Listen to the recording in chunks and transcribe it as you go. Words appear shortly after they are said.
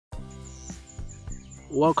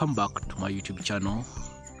Welcome back to my YouTube channel.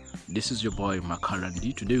 This is your boy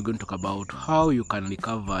Makarandi. Today we're going to talk about how you can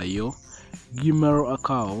recover your Gmail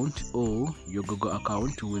account or your Google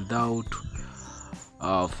account without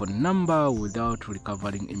phone number, without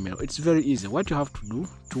recovering email. It's very easy. What you have to do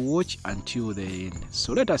to watch until the end.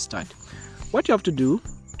 So let us start. What you have to do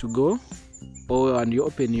to go and you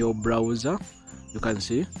open your browser, you can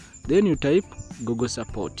see, then you type Google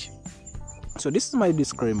support. So this is my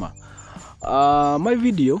disclaimer. My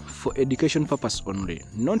video for education purpose only,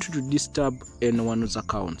 not to disturb anyone's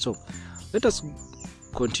account. So let us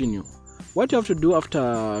continue. What you have to do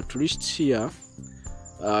after to reach here,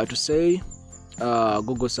 to say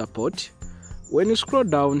Google support, when you scroll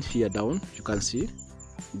down here down, you can see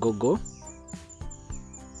Google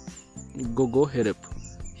help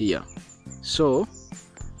here. So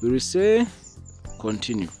we will say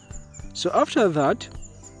continue. So after that,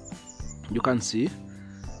 you can see,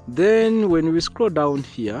 then when we scroll down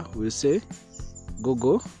here, we'll say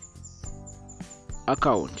Google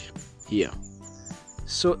account here.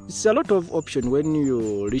 So it's a lot of option. When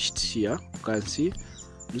you reached here, you can see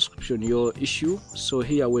description, your issue. So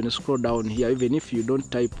here when you scroll down here, even if you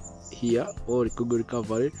don't type here or Google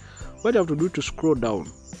recovery, what you have to do to scroll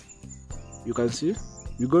down, you can see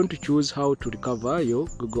you're going to choose how to recover your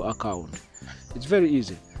Google account. It's very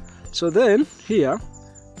easy. So then here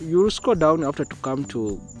you will scroll down after to come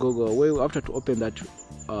to Google. Well, after to open that,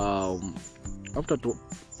 after to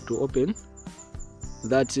open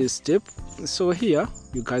that step. So here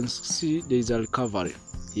you can see there is a recovery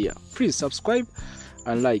here. Please subscribe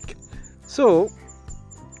and like. So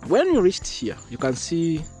when you reached here, you can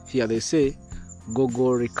see here they say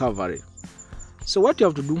Google recovery. So what you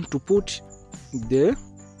have to do to put the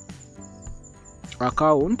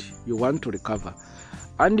account you want to recover.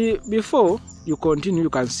 And before you continue, you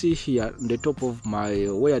can see here on the top of my,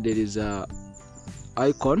 where there is a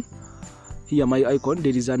icon here, my icon,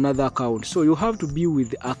 there is another account. So you have to be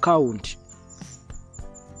with the account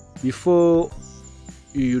before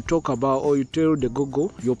you talk about or you tell the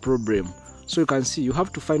Google your problem. So you can see you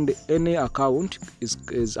have to find any account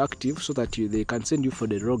is active so that they can send you for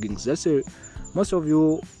the logins. That's most of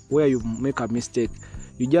you, where you make a mistake,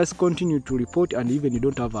 you just continue to report and even you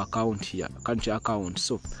don't have an account here, country account.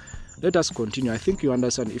 So let us continue. I think you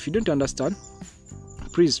understand. If you don't understand,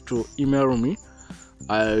 please to email me.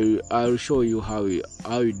 I'll show you how you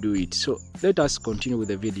do it. So let us continue with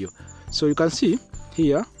the video. So you can see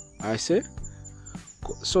here I say,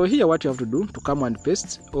 so here what you have to do to come and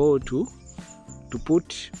paste or to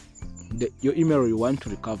put your email you want to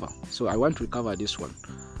recover. So I want to recover this one.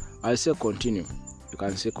 I say continue. You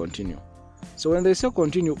can say continue. So when they say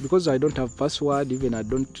continue, because I don't have password, even I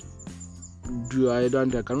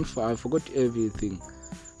forgot everything.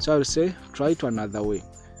 So I will say try to another way.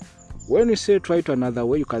 When you say try to another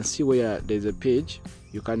way, you can see where there's a page.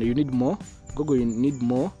 You need more. Google, you need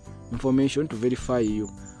more information to verify you.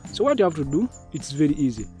 So what you have to do, it's very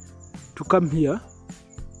easy. To come here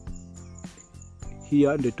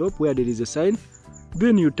on the top where there is a sign,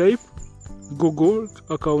 then you type Google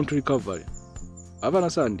account recovery. Have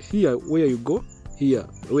understand? Here where you go, here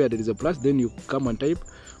where there is a plus, then you come and type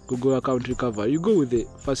Google account recovery. You go with the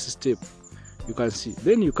first step, you can see.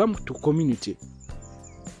 Then you come to community.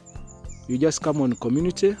 You just come on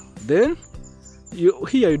community. Then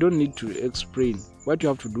here you don't need to explain. What you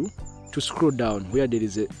have to do to scroll down where there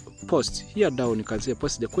is a post. Here down you can say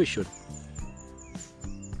post the question.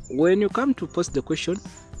 When you come to post the question,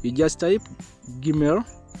 you just type Gmail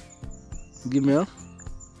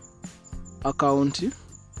account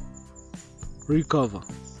recover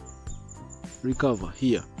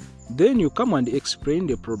here. Then you come and explain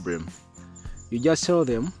the problem. You just tell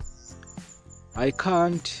them I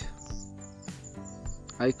can't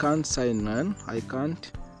sign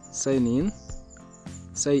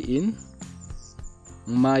in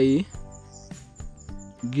my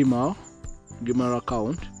Gmail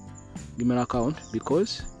account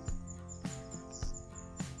because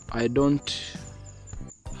I don't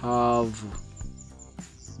have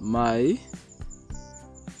my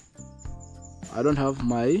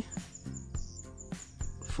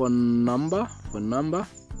phone number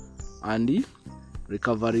and the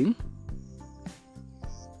recovering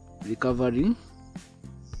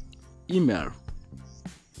email,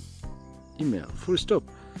 full stop.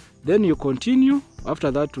 Then you continue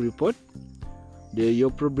after that to report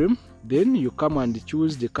your problem. Then you come and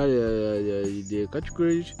choose the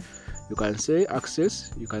category. You can say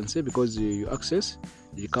access, you can say because you access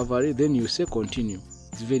recovery, then you say continue.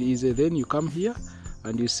 It's very easy. Then you come here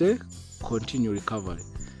and you say continue recovery.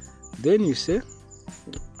 Then you say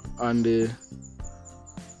and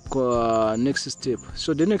next step.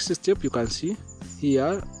 So the next step you can see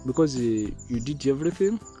here, because you did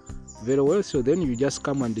everything very well, so then you just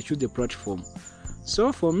come and choose the platform.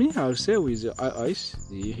 So for me, I'll say with ice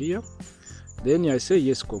here, then I say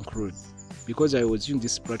yes, conclude, because I was using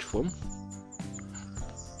this platform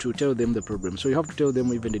to tell them the problem. So you have to tell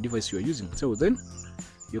them even the device you are using. So then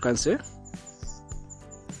you can say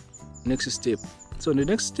next step. So the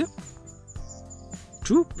next step,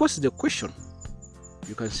 to post the question,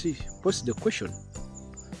 you can see post the question,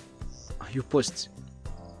 you post,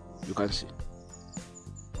 you can see.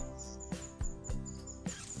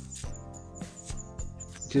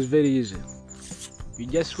 It is very easy. You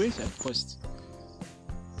just wait and post.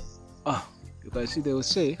 You can see they will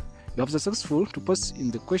say you have successful to post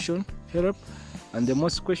in the question help, and the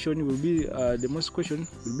most question will be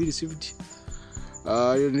received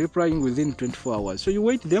replying within 24 hours. So you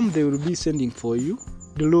wait them, they will be sending for you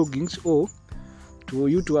the logins, or to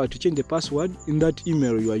you to change the password in that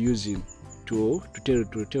email you are using to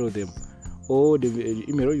tell them, or the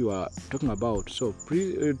email you are talking about. So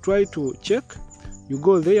please try to check. You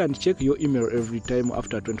go there and check your email every time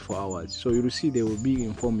after 24 hours. So you will see they will be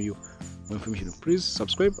inform you information. Please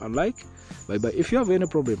subscribe and like. Bye bye. If you have any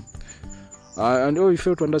problem and or you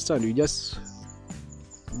fail to understand, you just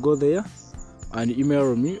go there and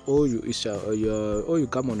email me, or you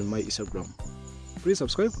come on my Instagram. Please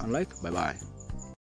subscribe and like. Bye bye.